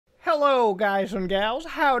Hello, guys and gals.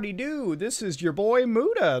 Howdy do. This is your boy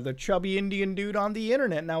Muda, the chubby Indian dude on the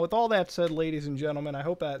internet. Now, with all that said, ladies and gentlemen, I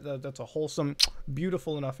hope that's a wholesome,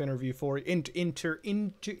 beautiful enough interview for intro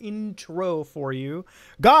for you.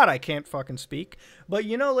 God, I can't fucking speak. But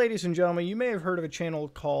you know, ladies and gentlemen, you may have heard of a channel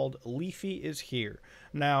called Leafy is Here.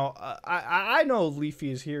 Now, I know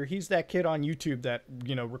Leafy is here. He's that kid on YouTube that,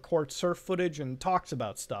 you know, records surf footage and talks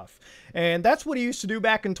about stuff. And that's what he used to do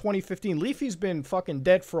back in 2015. Leafy's been fucking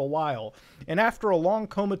dead for a while. And after a long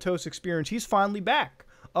comatose experience, he's finally back,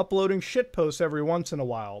 uploading shit posts every once in a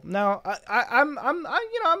while. Now,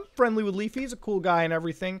 I'm friendly with Leafy. He's a cool guy and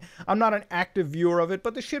everything. I'm not an active viewer of it,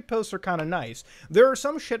 but the shit posts are kind of nice. There are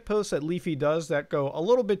some shit posts that Leafy does that go a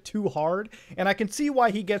little bit too hard, and I can see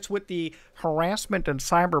why he gets with the harassment and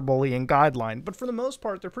cyberbullying guideline. But for the most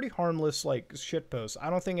part, they're pretty harmless, like, shit posts.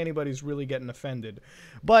 I don't think anybody's really getting offended.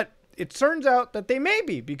 But it turns out that they may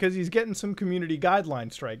be, because he's getting some community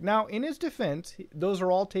guideline strike. Now, in his defense, those are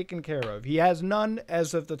all taken care of. He has none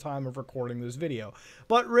as of the time of recording this video.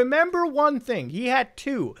 But remember one thing, he had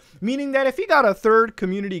two, meaning that if he got a third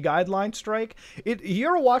community guideline strike, you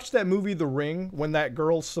ever watch that movie The Ring, when that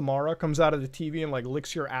girl Samara comes out of the TV and like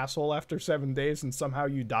licks your asshole after 7 days and somehow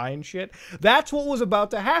you die and shit? That's what was about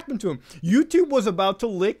to happen to him. YouTube was about to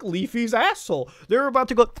lick Leafy's asshole. They were about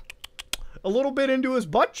to go a little bit into his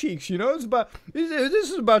butt cheeks, you know. This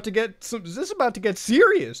is about to get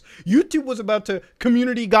serious. YouTube was about to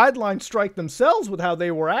community guideline strike themselves with how they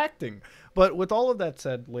were acting. But with all of that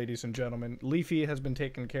said, ladies and gentlemen, Leafy has been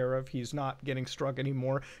taken care of. He's not getting struck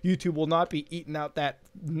anymore. YouTube will not be eating out that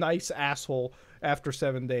nice asshole after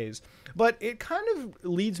 7 days. But it kind of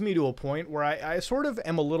leads me to a point where I sort of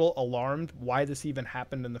am a little alarmed why this even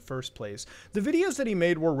happened in the first place. The videos that he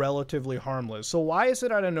made were relatively harmless, so why is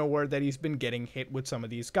it out of nowhere that he's been getting hit with some of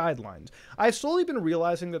these guidelines? I've slowly been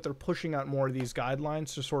realizing that they're pushing out more of these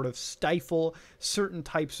guidelines to sort of stifle certain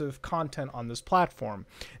types of content on this platform.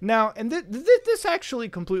 Now, and this actually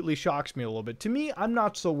completely shocks me a little bit. To me, I'm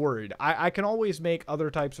not so worried. I can always make other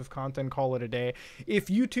types of content, call it a day. If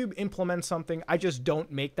YouTube implements something, I just don't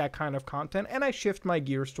make that kind of content, and I shift my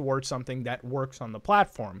gears towards something that works on the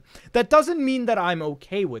platform. That doesn't mean that I'm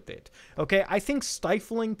okay with it, okay? I think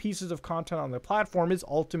stifling pieces of content on the platform is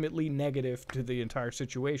ultimately negative to the entire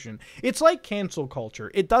situation. It's like cancel culture.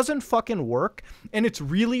 It doesn't fucking work, and it's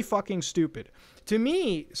really fucking stupid. To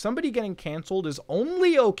me, somebody getting canceled is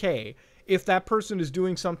only okay if that person is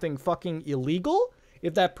doing something fucking illegal,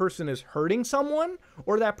 if that person is hurting someone,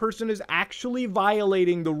 or that person is actually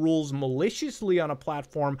violating the rules maliciously on a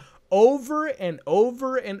platform over and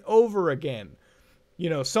over and over again. You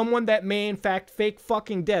know, someone that may in fact fake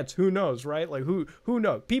fucking debts. Who knows, right? Like, who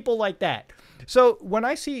knows? People like that. So when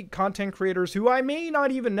I see content creators who I may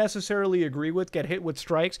not even necessarily agree with get hit with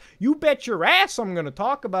strikes, you bet your ass I'm going to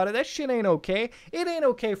talk about it. That shit ain't okay. It ain't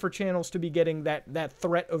okay for channels to be getting that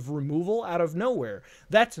threat of removal out of nowhere.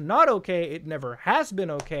 That's not okay. It never has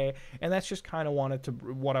been okay. And that's just kind of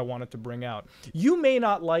what I wanted to bring out. You may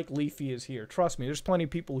not like Leafy is Here. Trust me, there's plenty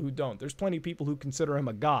of people who don't. There's plenty of people who consider him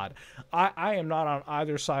a god. I am not on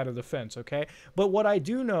either side of the fence, okay? But what I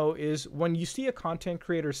do know is when you see a content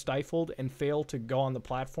creator stifled and fail to go on the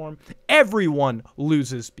platform, everyone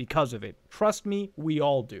loses because of it. Trust me, we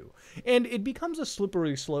all do. And it becomes a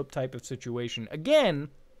slippery slope type of situation. Again,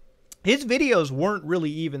 his videos weren't really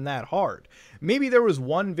even that hard. Maybe there was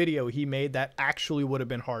one video he made that actually would have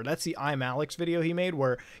been hard. That's the I'm Alex video he made,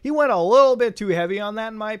 where he went a little bit too heavy on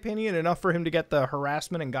that, in my opinion, enough for him to get the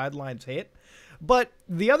harassment and guidelines hit. But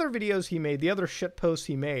the other videos he made, the other shit posts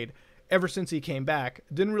he made, ever since he came back,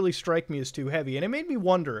 didn't really strike me as too heavy. And it made me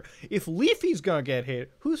wonder, if Leafy's gonna get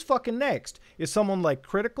hit, who's fucking next? Is someone like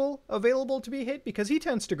Critical available to be hit? Because he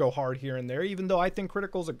tends to go hard here and there, even though I think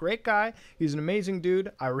Critical's a great guy. He's an amazing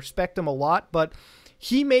dude. I respect him a lot, but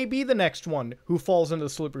he may be the next one who falls into the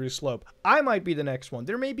slippery slope. I might be the next one.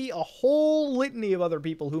 There may be a whole litany of other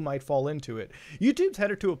people who might fall into it. YouTube's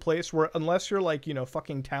headed to a place where, unless you're like, you know,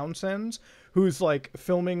 fucking Townsend's, who's like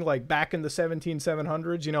filming like back in the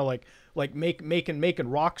 1700s, you know, like making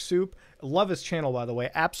rock soup. Love his channel, by the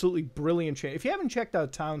way. Absolutely brilliant channel. If you haven't checked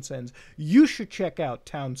out Townsend's, you should check out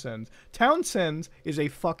Townsend's. Townsend's is a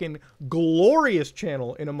fucking glorious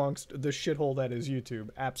channel in amongst the shithole that is YouTube.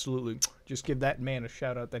 Absolutely. Just give that man a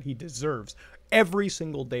shout out that he deserves every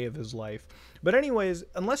single day of his life. But anyways,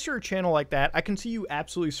 unless you're a channel like that, I can see you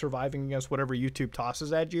absolutely surviving against whatever YouTube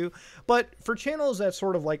tosses at you. But for channels that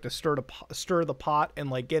sort of like to stir the pot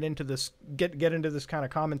and like get into this kind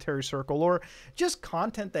of commentary circle circle, or just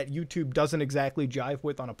content that YouTube doesn't exactly jive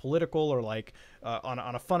with on a political or like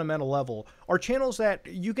on a fundamental level, are channels that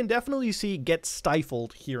you can definitely see get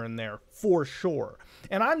stifled here and there for sure.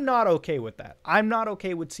 And I'm not okay with that. I'm not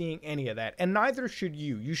okay with seeing any of that, and neither should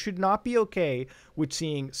you. You should not be okay with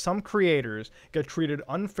seeing some creators get treated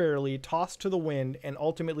unfairly, tossed to the wind, and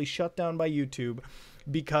ultimately shut down by YouTube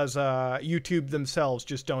because YouTube themselves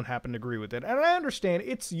just don't happen to agree with it. And I understand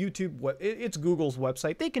it's it's Google's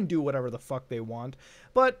website. They can do whatever the fuck they want,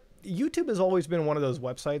 but YouTube has always been one of those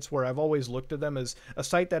websites where I've always looked at them as a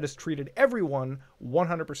site that has treated everyone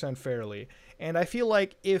 100% fairly. And I feel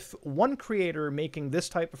like if one creator making this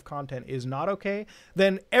type of content is not okay,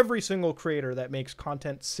 then every single creator that makes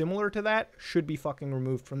content similar to that should be fucking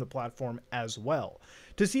removed from the platform as well.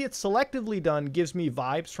 To see it selectively done gives me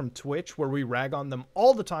vibes from Twitch, where we rag on them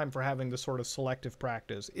all the time for having this sort of selective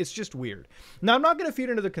practice. It's just weird. Now, I'm not going to feed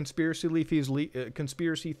into the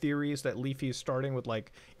conspiracy theories that Leafy is starting with,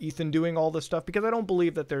 like Ethan doing all this stuff, because I don't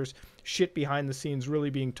believe that there's shit behind the scenes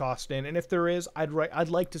really being tossed in. And if there is, I'd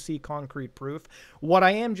like to see concrete proof. What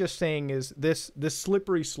I am just saying is this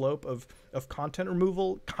slippery slope of content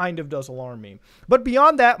removal kind of does alarm me. But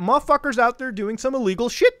beyond that, motherfuckers out there doing some illegal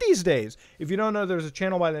shit these days. If you don't know, there's a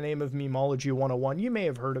channel by the name of Memology 101. You may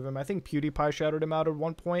have heard of him. I think PewDiePie shouted him out at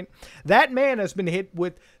one point. That man has been hit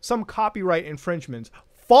with some copyright infringements,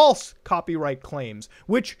 false copyright claims,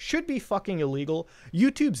 which should be fucking illegal.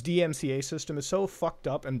 YouTube's DMCA system is so fucked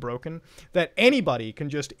up and broken that anybody can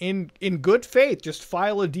just, in good faith, just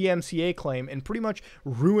file a DMCA claim and pretty much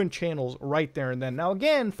ruin channels right there and then. Now,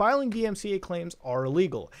 again, filing DMCA claims are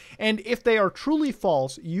illegal. And if they are truly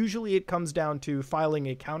false, usually it comes down to filing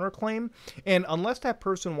a counterclaim. And unless that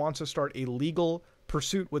person wants to start a legal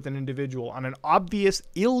pursuit with an individual on an obvious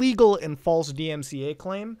illegal and false DMCA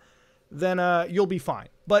claim, then you'll be fine.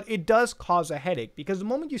 But it does cause a headache, because the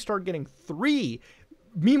moment you start getting 3,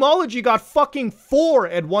 Memology got fucking 4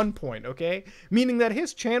 at one point, okay? Meaning that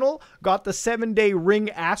his channel got the 7-day ring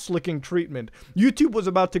ass-licking treatment. YouTube was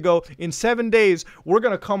about to go, in 7 days, we're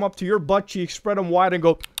going to come up to your butt cheeks, spread them wide, and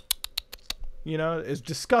go, you know, as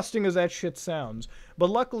disgusting as that shit sounds.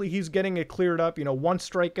 But luckily, he's getting it cleared up. You know, one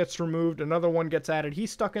strike gets removed, another one gets added.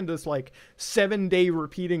 He's stuck in this, like, 7-day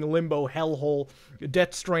repeating limbo hellhole,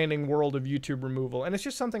 Death Stranding world of YouTube removal. And it's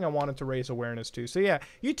just something I wanted to raise awareness to. So yeah,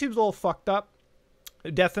 YouTube's all fucked up,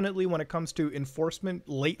 definitely, when it comes to enforcement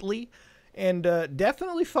lately. And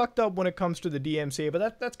definitely fucked up when it comes to the DMCA,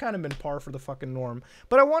 but that's kind of been par for the fucking norm.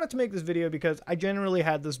 But I wanted to make this video because I generally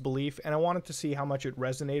had this belief, and I wanted to see how much it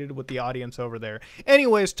resonated with the audience over there.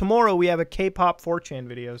 Anyways, tomorrow we have a K-pop 4chan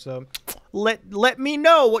video, so let me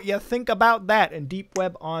know what you think about that. And Deep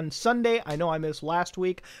Web on Sunday. I know I missed last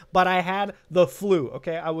week, but I had the flu,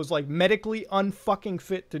 okay? I was like medically unfucking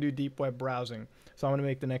fit to do Deep Web browsing. So I'm going to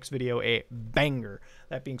make the next video a banger.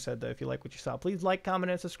 That being said, though, if you like what you saw, please like,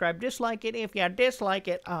 comment, and subscribe. Dislike it if you dislike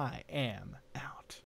it. I am out.